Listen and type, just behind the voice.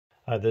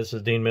Hi, this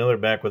is Dean Miller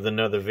back with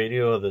another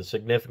video of the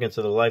significance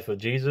of the life of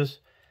Jesus.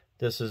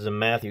 This is in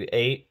Matthew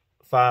 8,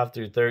 5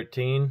 through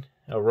 13.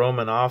 A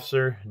Roman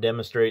officer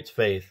demonstrates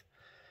faith.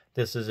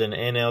 This is in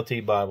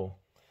NLT Bible.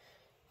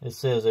 It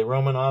says, a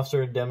Roman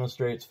officer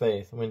demonstrates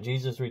faith. When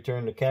Jesus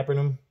returned to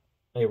Capernaum,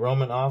 a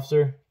Roman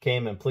officer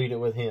came and pleaded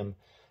with him,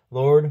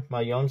 Lord,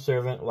 my young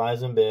servant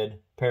lies in bed,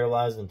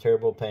 paralyzed in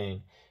terrible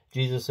pain.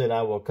 Jesus said,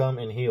 I will come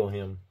and heal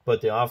him.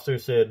 But the officer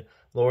said,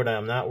 Lord, I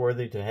am not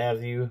worthy to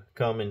have you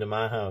come into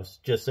my house.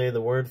 Just say the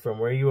word from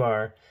where you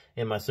are,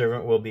 and my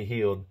servant will be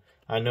healed.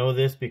 I know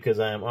this because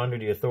I am under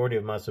the authority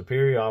of my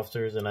superior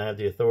officers, and I have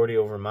the authority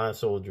over my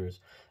soldiers.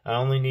 I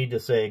only need to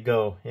say,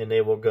 go, and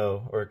they will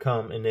go, or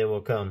come, and they will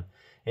come.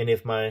 And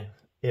if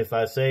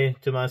I say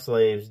to my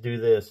slaves, do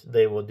this,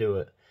 they will do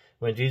it.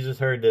 When Jesus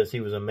heard this, he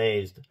was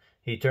amazed.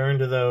 He turned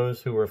to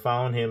those who were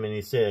following him, and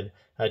he said,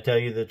 I tell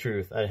you the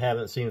truth, I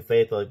haven't seen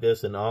faith like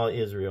this in all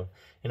Israel.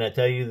 And I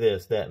tell you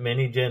this, that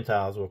many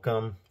Gentiles will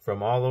come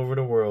from all over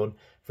the world,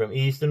 from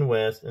east and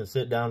west, and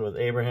sit down with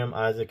Abraham,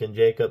 Isaac, and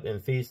Jacob,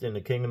 and feast in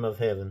the kingdom of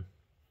heaven.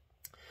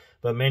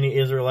 But many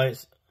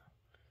Israelites,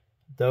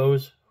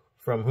 those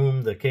from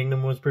whom the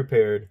kingdom was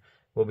prepared,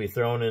 will be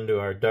thrown into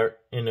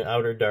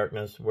outer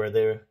darkness, where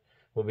there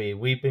will be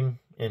weeping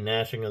and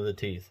gnashing of the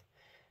teeth.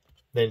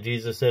 Then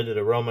Jesus said to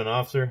the Roman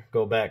officer,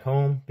 go back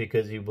home,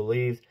 because you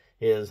believe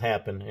it has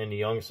happened. And the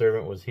young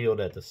servant was healed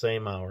at the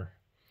same hour.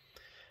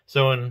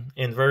 So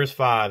in verse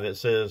 5, it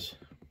says,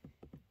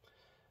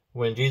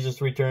 when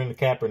Jesus returned to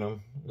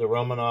Capernaum, the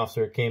Roman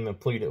officer came and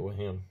pleaded with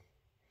him.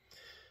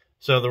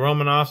 So the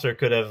Roman officer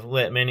could have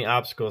let many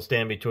obstacles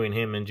stand between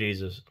him and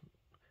Jesus.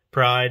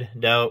 Pride,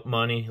 doubt,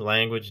 money,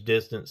 language,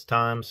 distance,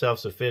 time,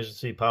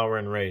 self-sufficiency, power,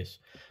 and race.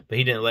 But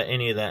he didn't let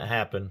any of that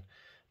happen.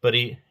 But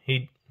he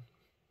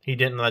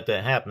didn't let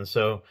that happen.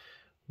 So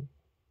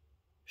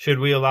should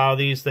we allow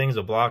these things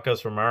to block us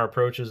from our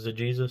approaches to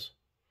Jesus?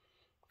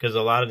 Because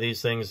a lot of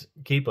these things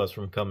keep us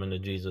from coming to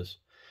Jesus.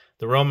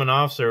 The Roman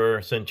officer,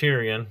 or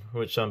centurion,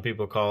 which some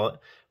people call it,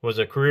 was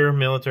a career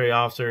military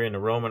officer in the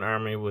Roman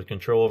army with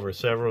control over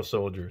several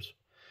soldiers.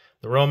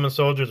 The Roman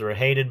soldiers were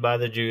hated by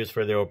the Jews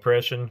for their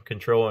oppression,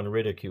 control, and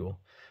ridicule.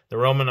 The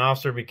Roman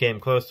officer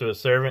became close to his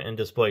servant and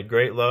displayed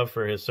great love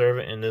for his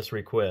servant in this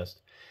request.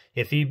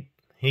 If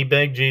he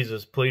begged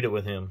Jesus, pleaded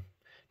with him,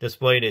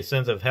 displayed a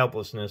sense of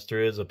helplessness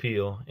through his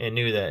appeal, and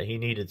knew that he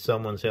needed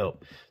someone's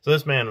help. So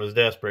this man was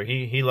desperate.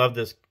 He loved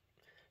this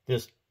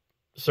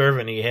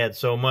servant he had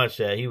so much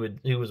that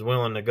he was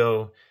willing to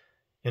go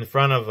in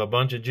front of a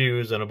bunch of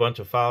Jews and a bunch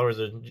of followers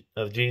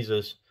of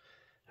Jesus,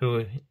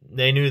 who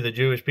they knew the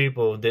Jewish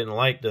people didn't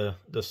like the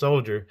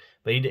soldier,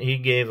 but he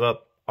gave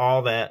up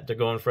all that to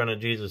go in front of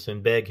Jesus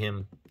and beg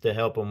him to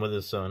help him with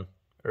his son,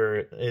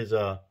 or his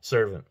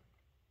servant.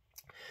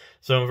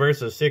 So in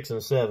verses 6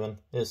 and 7,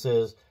 it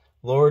says,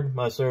 Lord,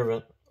 my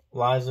young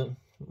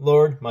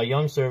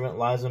servant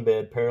lies in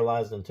bed,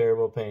 paralyzed in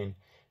terrible pain.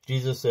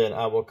 Jesus said,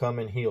 I will come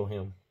and heal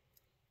him.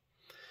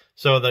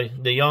 So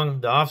the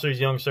officer's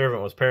young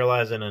servant was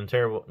paralyzed and in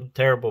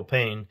terrible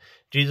pain.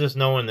 Jesus,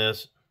 knowing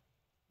this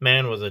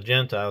man was a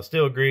Gentile,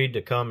 still agreed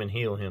to come and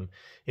heal him.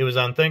 It was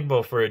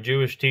unthinkable for a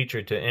Jewish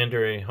teacher to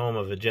enter a home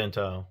of a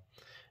Gentile.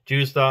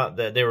 Jews thought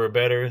that they were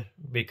better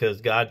because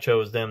God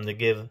chose them to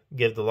give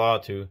the law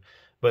to,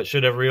 but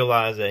should have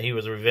realized that he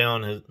was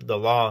revealing the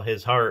law,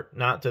 his heart,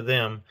 not to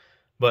them,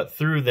 but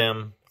through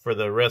them for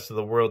the rest of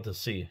the world to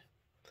see.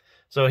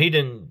 So he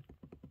didn't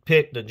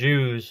pick the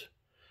Jews.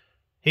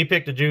 He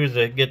picked the Jews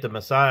to get the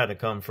Messiah to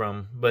come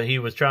from, but he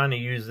was trying to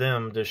use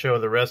them to show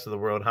the rest of the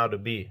world how to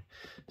be.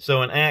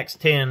 So in Acts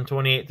 10,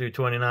 28 through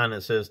 29,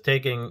 it says,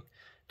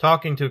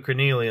 talking to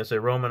Cornelius, a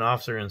Roman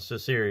officer in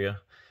Caesarea,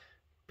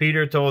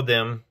 Peter told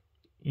them,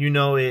 you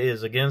know it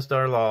is against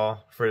our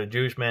law for a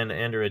Jewish man to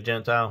enter a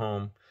Gentile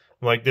home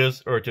like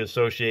this or to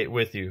associate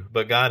with you.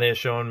 But God has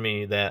shown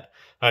me that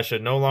I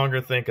should no longer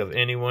think of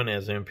anyone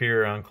as impure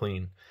or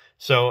unclean.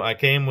 So I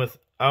came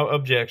without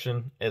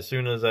objection as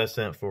soon as I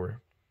sent for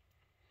her.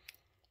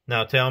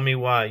 Now tell me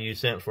why you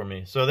sent for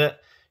me. So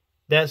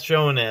that's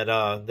showing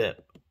that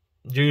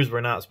Jews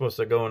were not supposed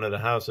to go into the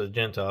house of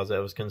Gentiles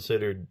that was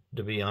considered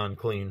to be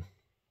unclean.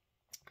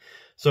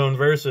 So in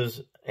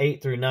verses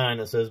 8 through 9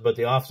 it says, but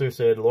the officer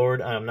said,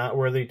 Lord, I am not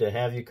worthy to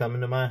have you come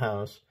into my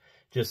house.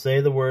 Just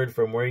say the word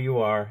from where you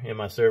are, and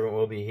my servant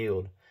will be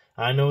healed.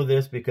 I know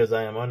this because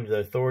I am under the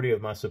authority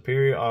of my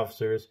superior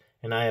officers,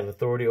 and I have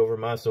authority over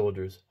my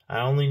soldiers. I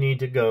only need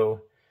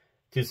to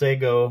say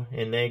go,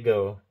 and they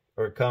go,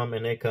 or come,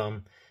 and they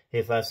come.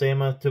 If I say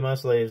to my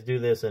slaves, do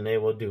this, and they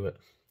will do it.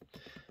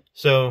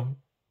 So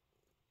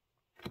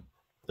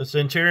the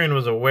centurion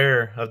was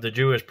aware of the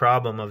Jewish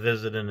problem of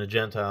visiting the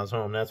Gentiles'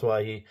 home. That's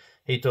why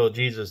he told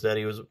Jesus that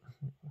he was,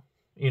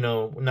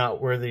 not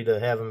worthy to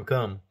have him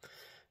come.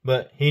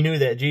 But he knew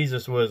that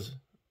Jesus was,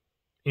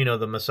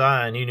 the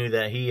Messiah, and he knew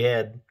that he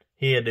had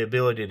the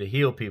ability to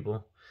heal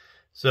people.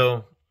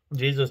 So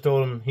Jesus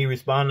told him, he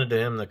responded to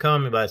him to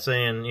come by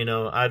saying,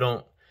 I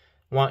don't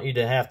want you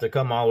to have to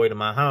come all the way to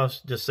my house.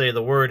 Just say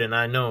the word, and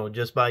I know.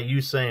 Just by you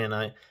saying,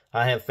 I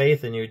have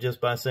faith in you, just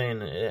by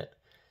saying it,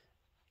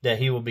 that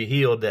he will be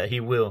healed, that he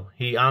will.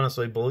 He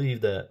honestly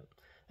believed that.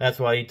 That's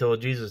why he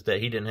told Jesus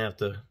that he didn't have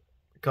to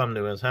come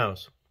to his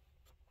house.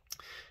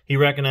 He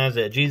recognized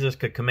that Jesus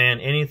could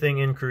command anything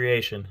in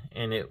creation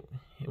and it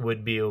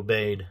would be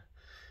obeyed,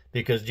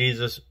 because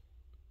Jesus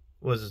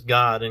was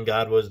God and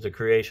God was the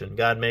creation.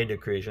 God made the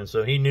creation.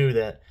 So he knew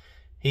that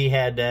he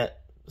had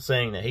that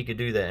saying that he could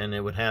do that and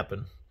it would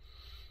happen.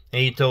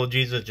 And he told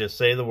Jesus, just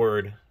say the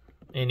word.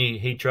 And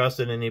he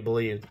trusted and he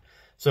believed.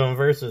 So in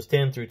verses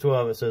 10 through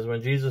 12 it says,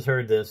 when Jesus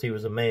heard this, he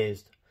was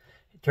amazed.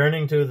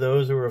 Turning to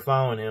those who were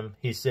following him,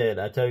 he said,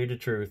 I tell you the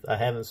truth, I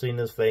haven't seen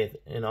this faith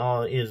in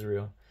all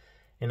Israel.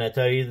 And I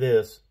tell you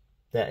this,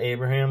 that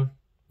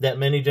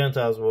many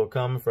Gentiles will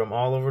come from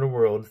all over the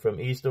world, from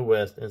east to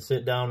west, and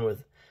sit down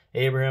with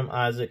Abraham,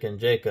 Isaac, and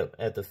Jacob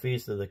at the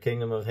feast of the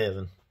kingdom of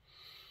heaven.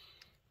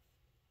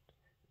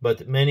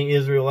 But many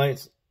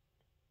Israelites,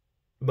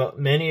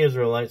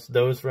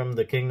 those from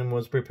the kingdom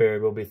was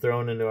prepared, will be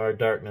thrown into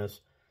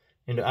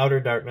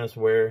outer darkness,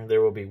 where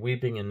there will be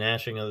weeping and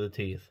gnashing of the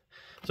teeth.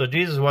 So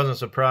Jesus wasn't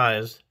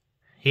surprised.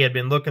 He had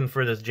been looking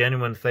for this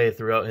genuine faith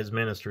throughout his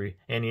ministry,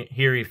 and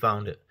here he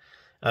found it.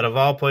 Out of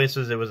all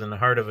places, it was in the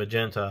heart of a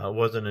Gentile. It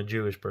wasn't a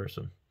Jewish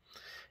person.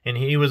 And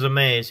he was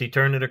amazed. He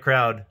turned to the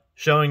crowd,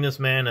 showing this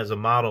man as a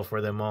model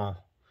for them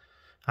all.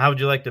 How would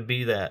you like to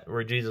be that,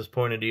 where Jesus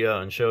pointed you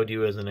out and showed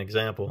you as an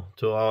example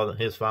to all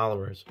his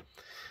followers?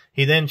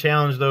 He then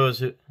challenged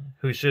those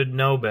who should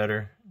know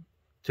better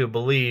to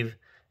believe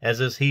as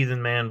this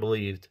heathen man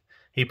believed.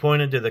 He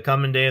pointed to the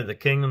coming day of the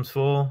kingdom's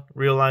full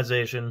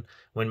realization,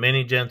 when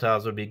many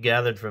Gentiles would be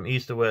gathered from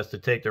east to west to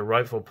take their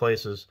rightful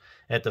places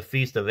at the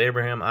feast of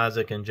Abraham,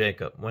 Isaac, and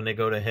Jacob. When they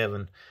go to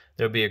heaven,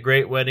 there will be a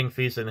great wedding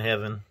feast in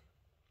heaven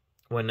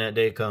when that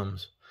day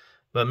comes.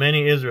 But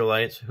many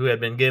Israelites, who had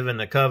been given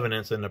the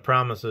covenants and the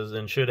promises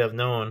and should have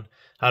known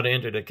how to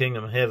enter the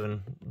kingdom of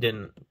heaven,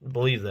 didn't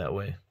believe that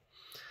way.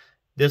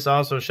 This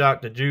also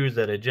shocked the Jews,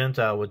 that a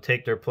Gentile would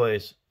take their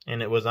place,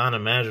 and it was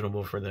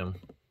unimaginable for them.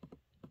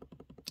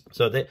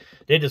 So they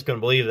just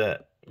couldn't believe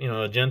that,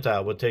 a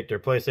Gentile would take their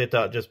place. They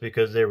thought just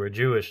because they were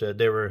Jewish that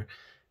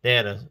they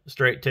had a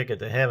straight ticket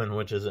to heaven,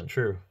 which isn't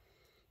true.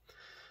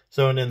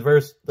 So in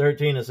verse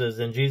 13 it says,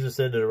 then Jesus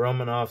said to the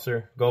Roman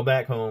officer, go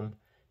back home,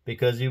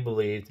 because you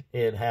believed.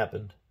 It had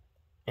happened.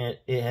 And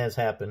it has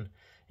happened.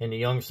 And the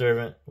young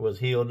servant was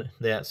healed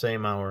that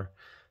same hour.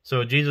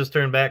 So Jesus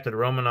turned back to the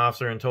Roman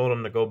officer and told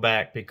him to go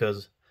back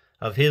because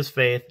of his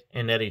faith,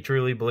 and that he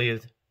truly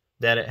believed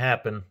that it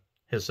happened.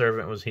 His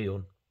servant was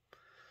healed.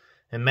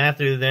 And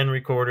Matthew then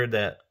recorded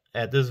that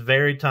at this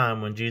very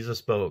time when Jesus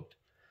spoke,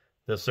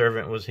 the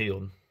servant was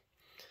healed.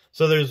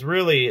 So there's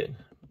really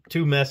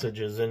two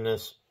messages in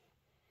this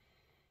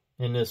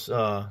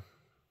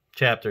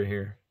chapter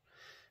here.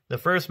 The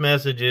first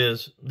message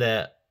is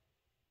that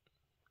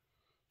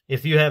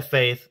if you have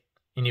faith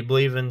and you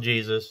believe in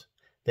Jesus,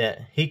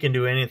 that he can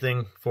do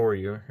anything for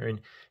you,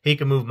 and he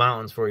can move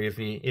mountains for you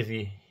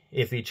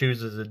if he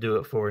chooses to do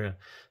it for you.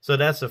 So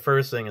that's the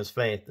first thing, is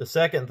faith. The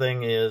second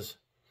thing is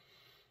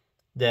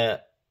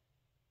that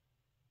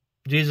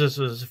Jesus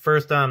was the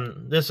first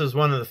time, this is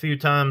one of the few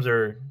times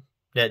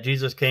that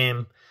Jesus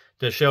came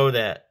to show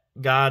that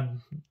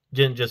God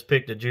didn't just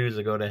pick the Jews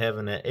to go to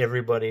heaven, that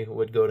everybody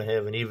would go to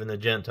heaven, even the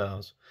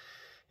Gentiles.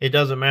 It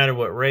doesn't matter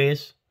what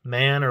race,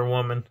 man or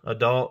woman,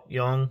 adult,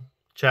 young,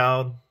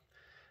 child,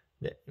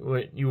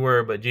 what you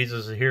were, but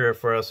Jesus is here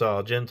for us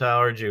all,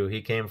 Gentile or Jew.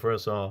 He came for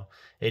us all.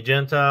 A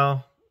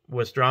Gentile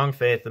with strong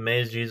faith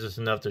amazed Jesus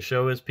enough to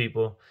show his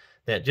people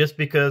that just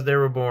because they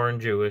were born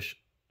Jewish,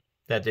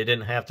 that they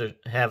didn't have to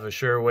have a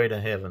sure way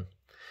to heaven.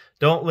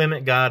 Don't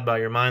limit God by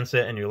your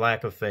mindset and your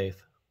lack of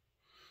faith.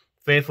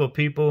 Faithful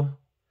people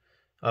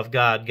of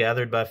God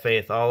gathered by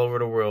faith all over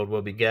the world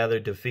will be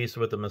gathered to feast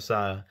with the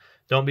Messiah.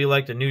 Don't be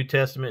like the New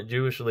Testament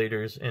Jewish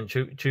leaders and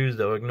choose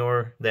to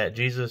ignore that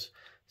Jesus'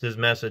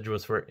 message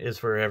is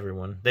for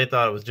everyone. They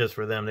thought it was just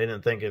for them. They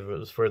didn't think it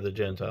was for the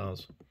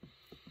Gentiles.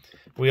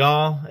 We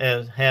all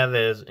have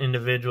as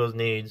individuals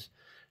needs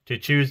to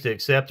choose to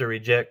accept or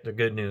reject the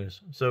good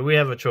news. So we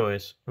have a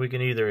choice. We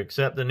can either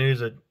accept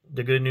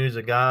the good news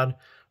of God,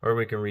 or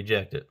we can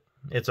reject it.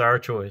 It's our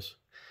choice.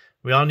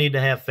 We all need to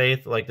have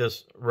faith like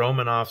this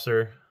Roman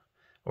officer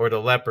or the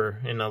leper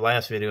in the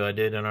last video I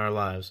did in our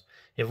lives.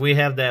 If we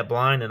have that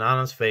blind and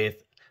honest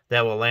faith,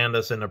 that will land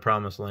us in the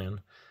promised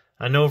land.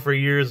 I know for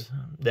years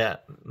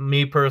that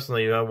me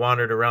personally, I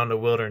wandered around the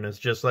wilderness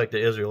just like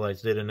the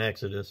Israelites did in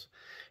Exodus.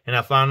 And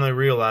I finally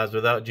realized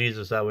without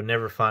Jesus, I would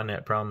never find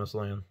that promised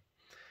land.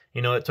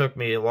 It took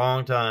me a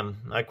long time.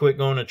 I quit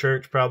going to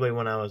church probably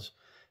when I was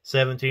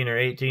 17 or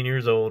 18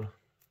 years old.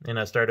 And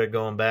I started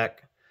going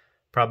back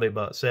probably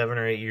about 7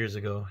 or 8 years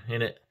ago.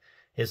 And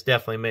it's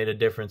definitely made a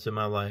difference in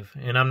my life.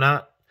 And I'm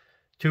not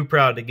too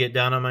proud to get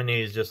down on my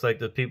knees just like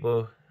the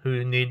people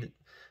who need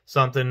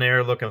something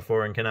they're looking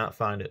for and cannot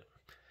find it.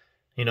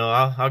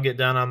 I'll get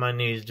down on my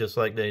knees just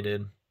like they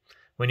did.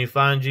 When you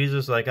find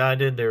Jesus like I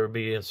did, there will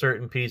be a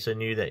certain peace in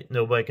you that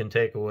nobody can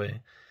take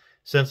away.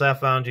 Since I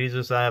found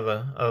Jesus, I have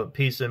a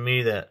peace in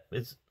me that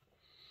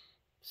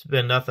It's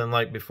been nothing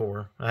like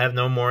before. I have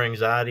no more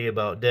anxiety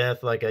about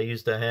death like I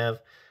used to have.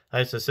 I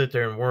used to sit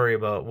there and worry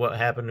about what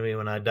happened to me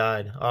when I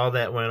died. All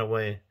that went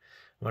away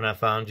when I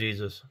found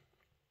Jesus.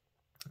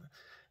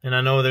 And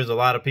I know there's a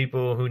lot of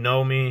people who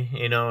know me,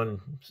 and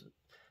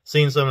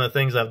seen some of the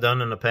things I've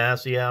done in the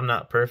past. Yeah, I'm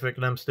not perfect,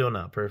 and I'm still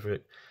not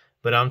perfect.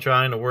 But I'm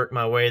trying to work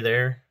my way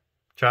there,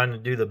 trying to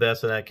do the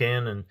best that I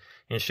can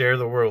and share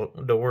the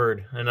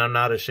word. And I'm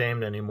not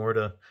ashamed anymore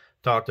to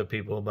talk to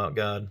people about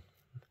God.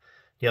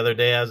 The other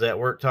day I was at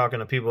work talking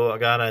to people about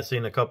God. I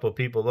seen a couple of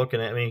people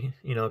looking at me,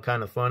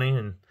 kind of funny,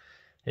 and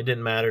it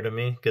didn't matter to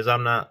me because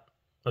I'm not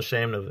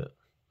ashamed of it.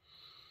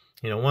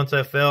 Once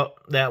I felt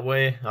that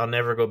way, I'll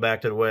never go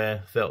back to the way I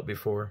felt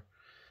before.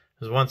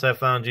 Because once I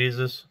found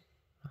Jesus,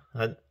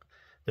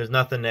 there's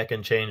nothing that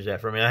can change that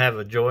for me. I have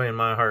a joy in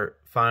my heart,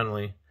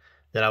 finally,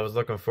 that I was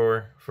looking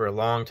for a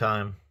long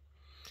time.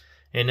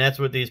 And that's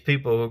what these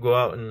people who go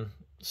out and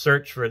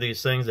search for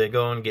these things, they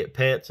go and get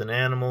pets and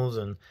animals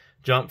and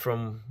jump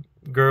from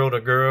girl to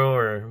girl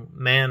or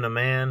man to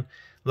man,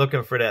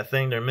 looking for that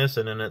thing they're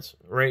missing, and it's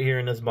right here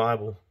in this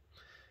Bible.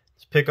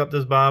 Just pick up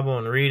this Bible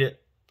and read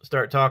it.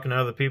 Start talking to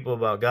other people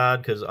about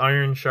God, because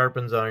iron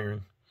sharpens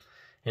iron.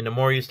 And the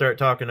more you start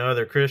talking to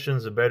other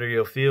Christians, the better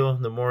you'll feel,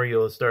 the more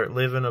you'll start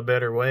living a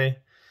better way.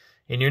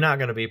 And you're not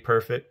going to be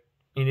perfect,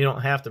 and you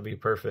don't have to be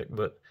perfect,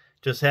 but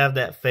just have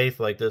that faith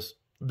like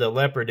the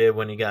leper did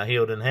when he got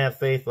healed, and have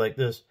faith like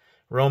this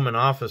Roman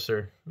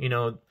officer.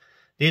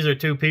 These are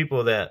two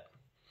people that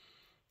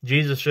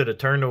Jesus should have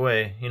turned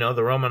away.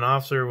 The Roman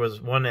officer was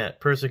one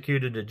that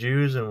persecuted the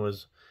Jews and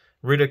was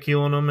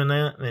ridiculing them and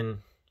that, and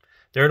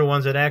they're the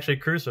ones that actually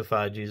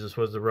crucified Jesus,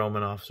 was the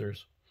Roman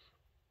officers.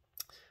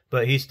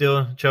 But he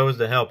still chose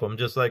to help them,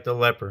 just like the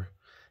leper.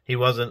 He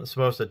wasn't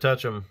supposed to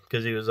touch him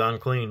because he was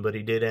unclean, but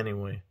he did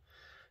anyway.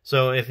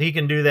 So if he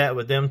can do that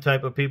with them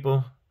type of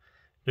people,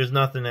 there's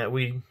nothing that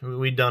we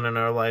done in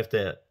our life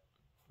that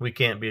we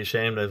can't be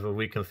ashamed of if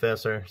we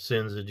confess our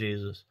sins to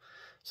Jesus.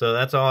 So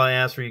that's all I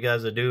ask for you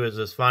guys to do, is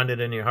just find it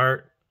in your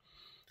heart.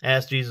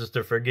 Ask Jesus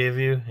to forgive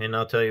you, and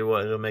I'll tell you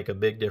what, it'll make a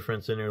big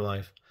difference in your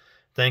life.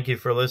 Thank you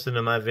for listening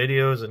to my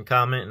videos, and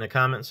comment in the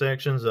comment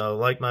sections.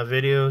 Like my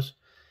videos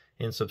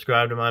and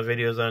subscribe to my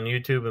videos on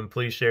YouTube, and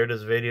please share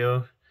this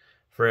video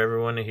for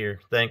everyone to hear.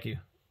 Thank you.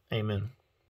 Amen.